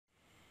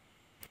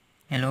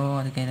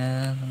Hello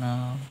educator,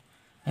 now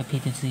happy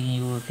to see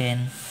you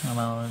again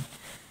about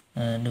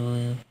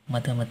do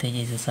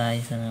mathematics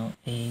exercise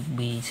A,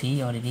 B,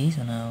 C already.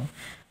 So now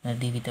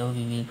digital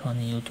we will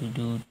continue to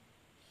do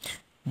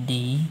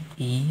D,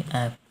 E,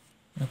 F.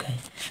 Okay,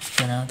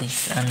 so now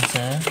this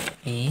answer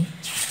A,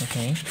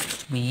 okay,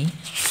 B,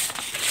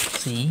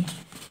 C.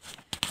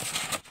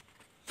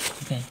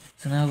 Okay,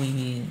 so now we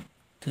will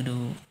to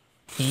do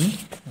E.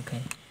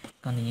 Okay,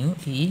 continue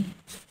E.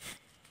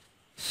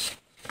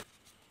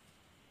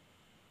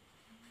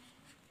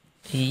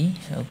 E,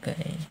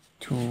 okay,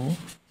 2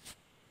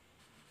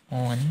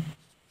 on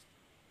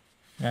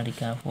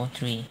radical for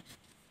 3.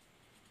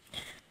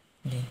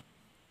 Okay,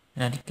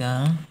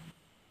 radical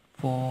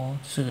for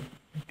third.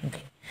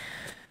 Okay,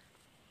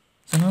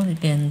 so now we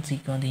can see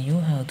continue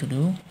how to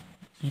do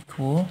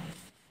equal,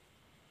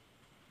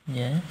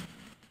 yeah,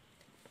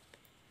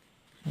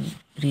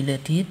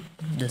 related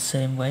the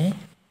same way,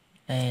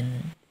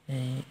 and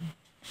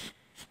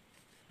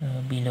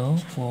below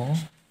 4.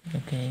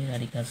 Okay,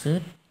 radical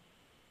third,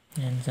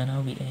 and so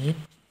now we add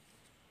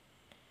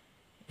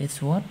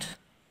it's what?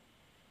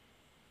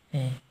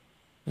 Okay,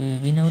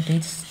 we know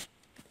this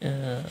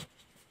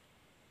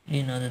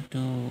in order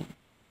to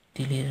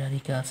delete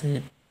radical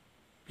third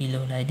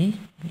below like this,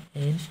 we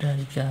add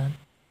radical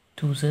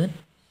 2 third,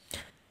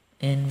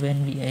 and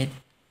when we add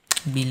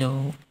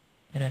below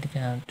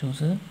radical 2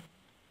 third,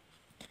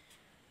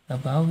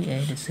 above we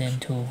add the same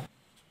 2.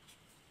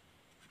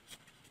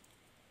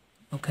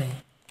 Okay,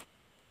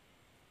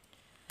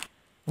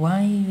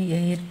 why we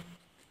add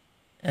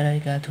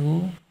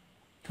radical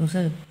 2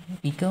 third?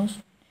 Because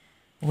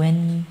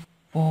when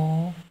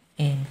 4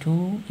 and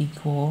 2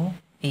 equal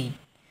 8,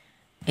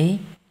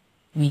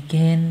 we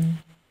can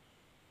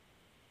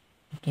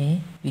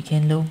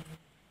look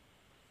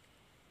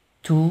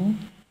 2.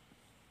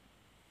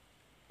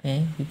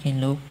 Okay, we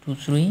can look to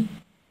 3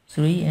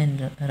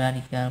 and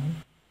radical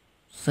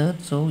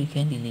third, so we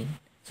can delete.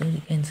 So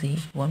you can see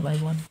one by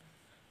one.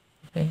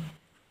 Okay,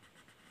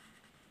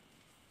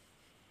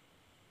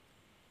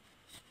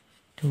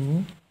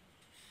 2,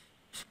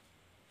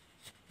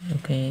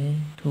 okay,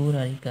 2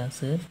 radical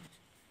third,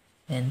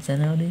 and so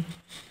now this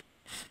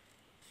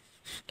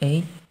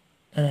 8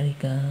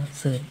 radical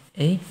third,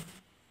 8,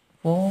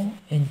 4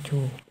 and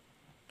 2.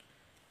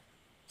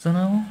 So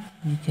now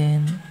you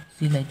can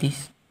see like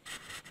this.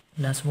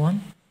 Last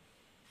one,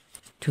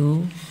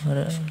 2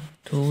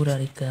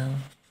 radical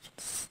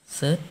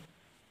third.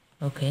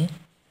 Okay,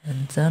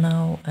 and so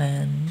now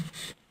and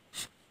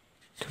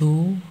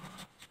 2,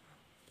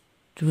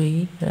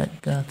 3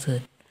 radical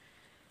third.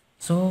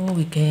 So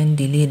we can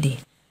delete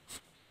it.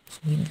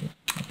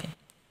 Okay,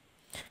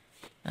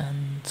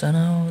 and so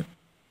now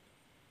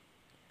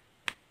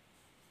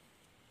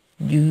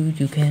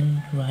you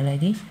can write like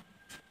this.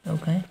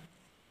 Okay,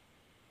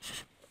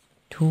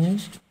 2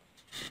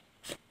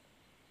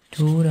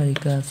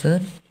 radical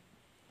third,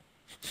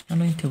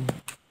 only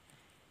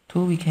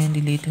 2 we can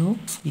delete 2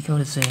 because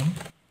the same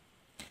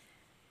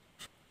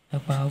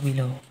above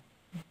below.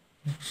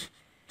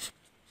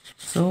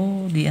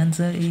 So the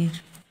answer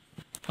is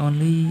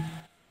only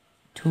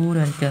 2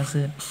 radical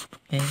third.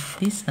 Okay,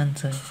 this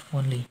answer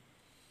only.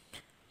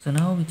 So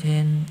now we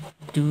can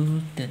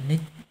do the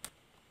next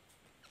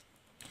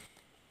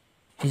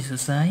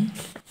exercise.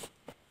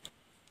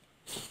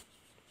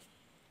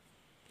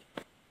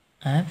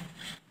 F.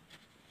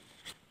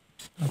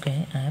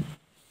 Okay,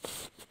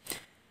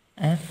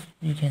 F,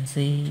 you can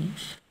see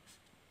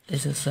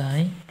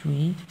exercise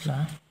 3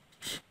 plus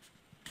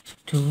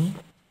 2.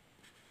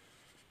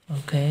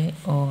 Okay,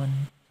 on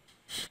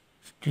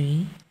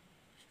 3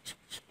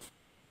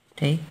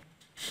 take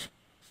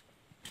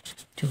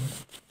 2.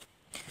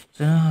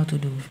 So now how to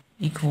do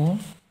equal.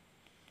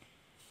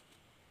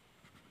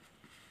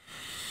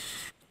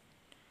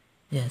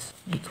 Yes,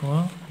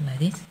 equal like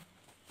this.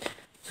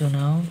 So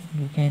now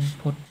you can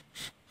put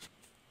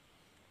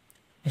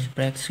in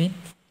bracket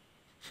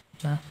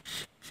plus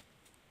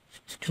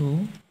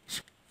 2.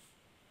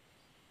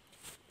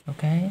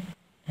 Okay,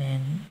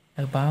 and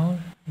about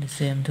the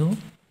same 2,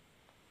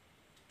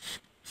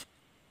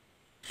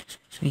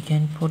 we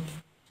can put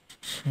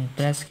in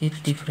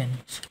bracket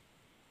different.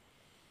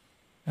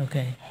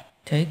 Okay,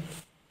 take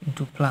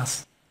into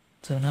plus.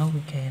 So now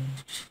we can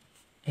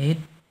add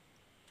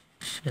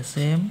the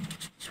same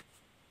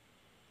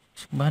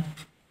but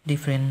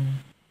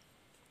different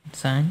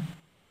sign.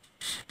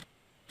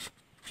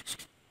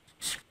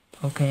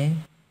 Okay,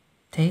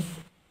 take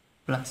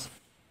plus,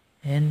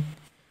 and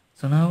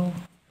so now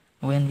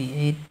when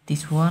we add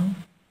this one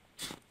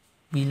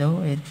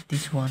below, add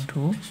this one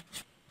too.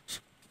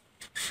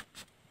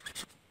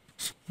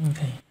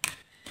 Okay,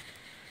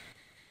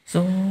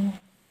 so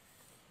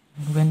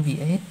when we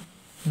add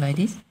like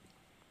this,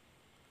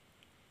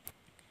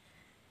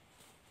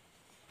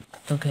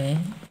 okay,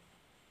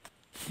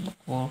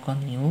 equal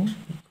continue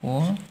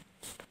equal.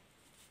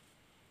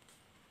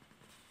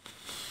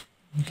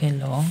 Okay,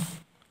 long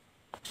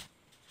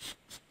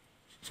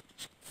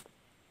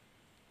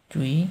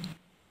 3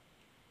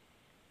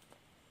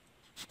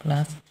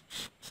 plus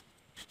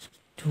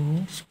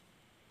 2,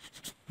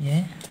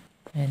 yeah,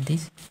 and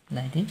this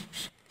like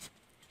this,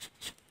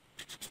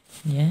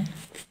 yeah.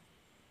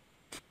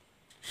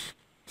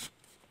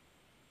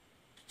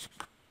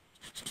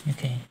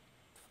 Okay,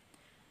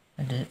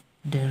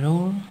 the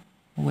rule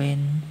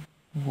when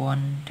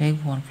take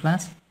one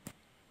flash,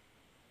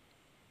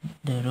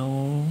 the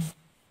rule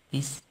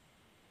is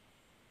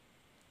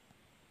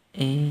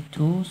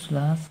A2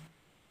 slash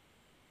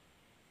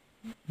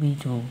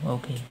B2.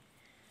 Okay,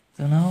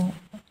 so now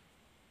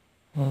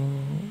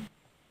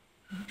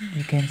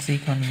you can see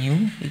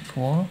continue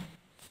equal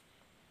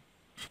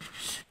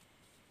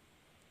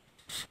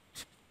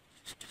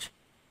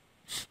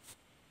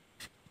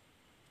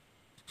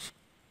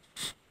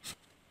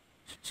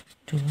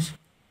to,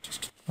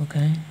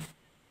 okay.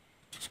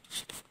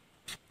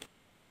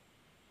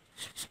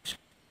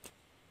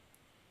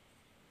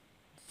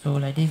 So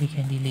like this we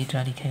can delete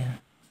radical.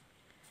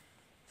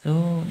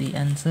 So the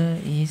answer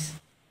is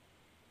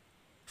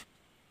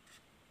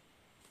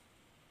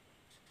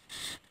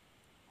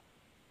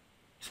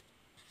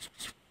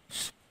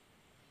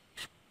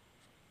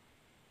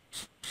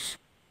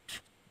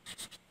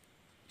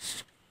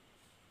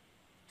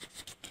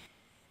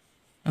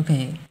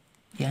okay.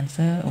 The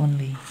answer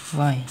only.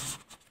 Why?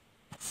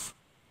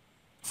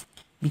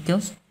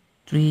 Because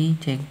 3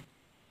 take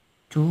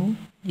 2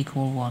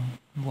 equal 1.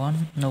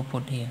 1 no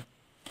put here.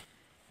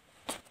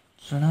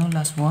 So now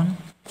last one.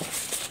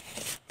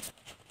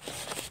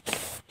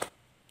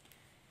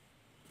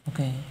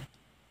 Okay.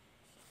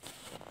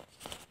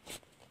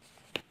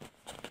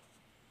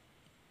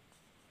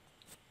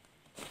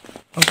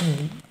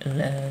 Okay,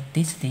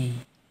 this D,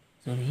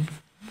 sorry,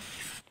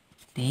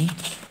 D.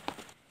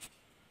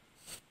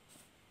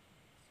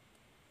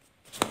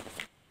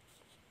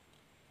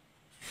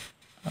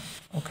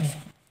 Okay,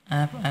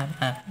 up,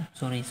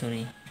 sorry.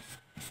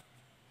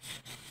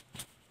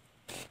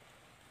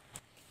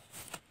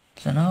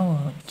 So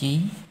now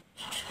G.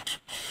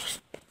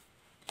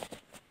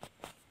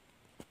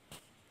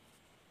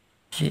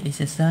 The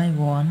exercise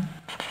 1,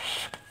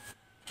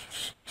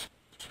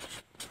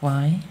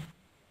 Y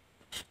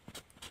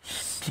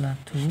slash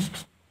 2,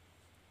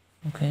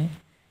 okay,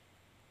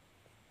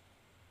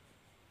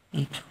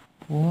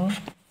 equal.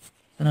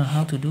 So now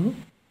how to do?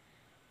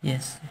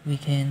 Yes, we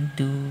can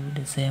do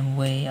the same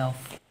way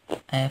of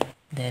F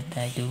that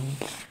I do,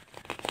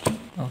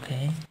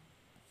 okay,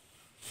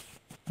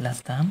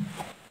 last time.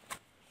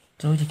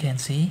 So you can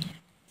see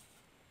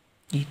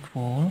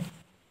equal.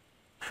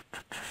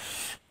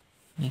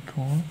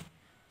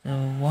 So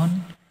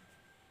one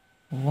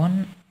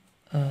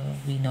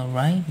we know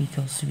right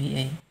because we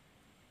ate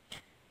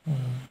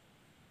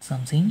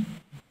something.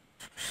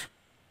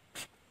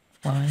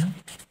 Y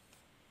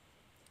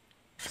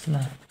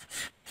slash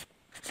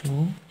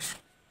 2.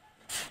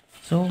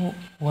 So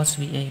what's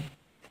we ate?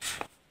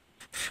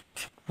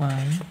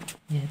 Y,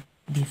 yeah,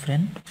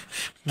 different,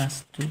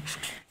 slash 2,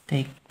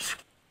 take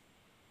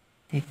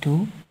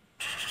 2,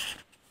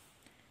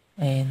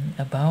 and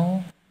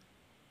about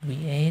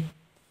we ate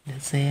the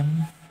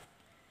same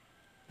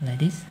like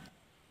this.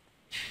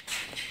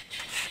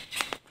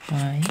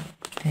 Y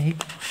take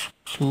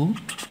 2.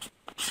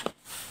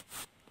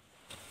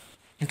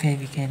 Okay,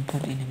 we can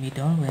put in the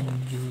middle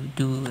when you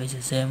do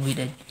exam with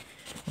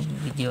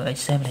your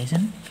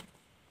examination.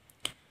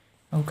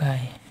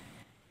 Okay,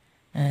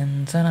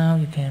 and so now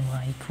you can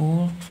write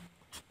equal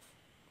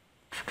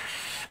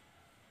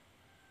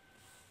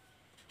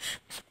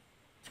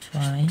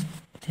Y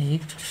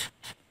take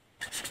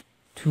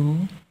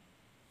 2,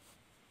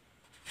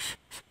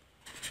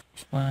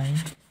 Y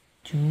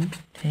 2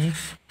 take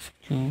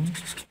 2.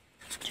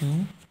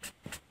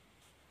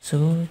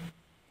 So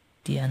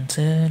the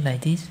answer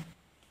like this.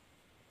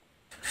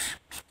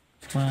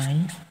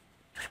 Y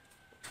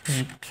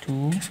take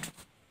 2,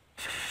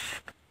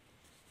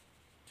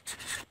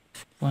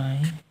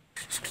 Y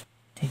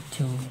take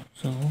 2.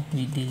 So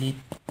we delete.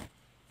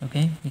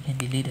 Okay, we can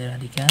delete the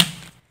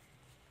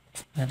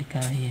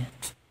radical here.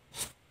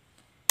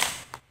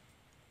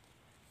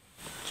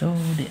 So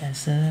the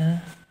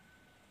answer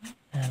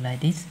like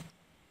this.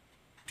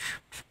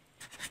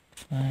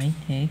 Y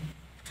take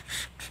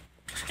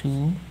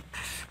 2,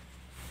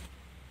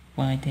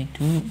 Y take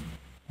 2,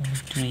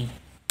 3.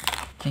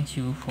 Thank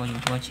you for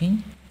your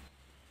watching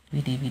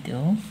the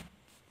video.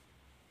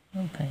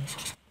 Okay.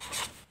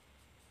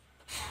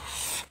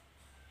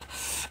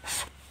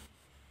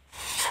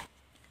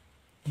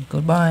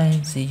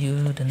 Goodbye. See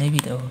you the next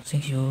video.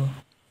 Thank you.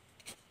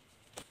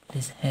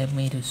 Please help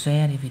me to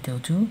share the video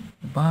too.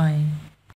 Bye.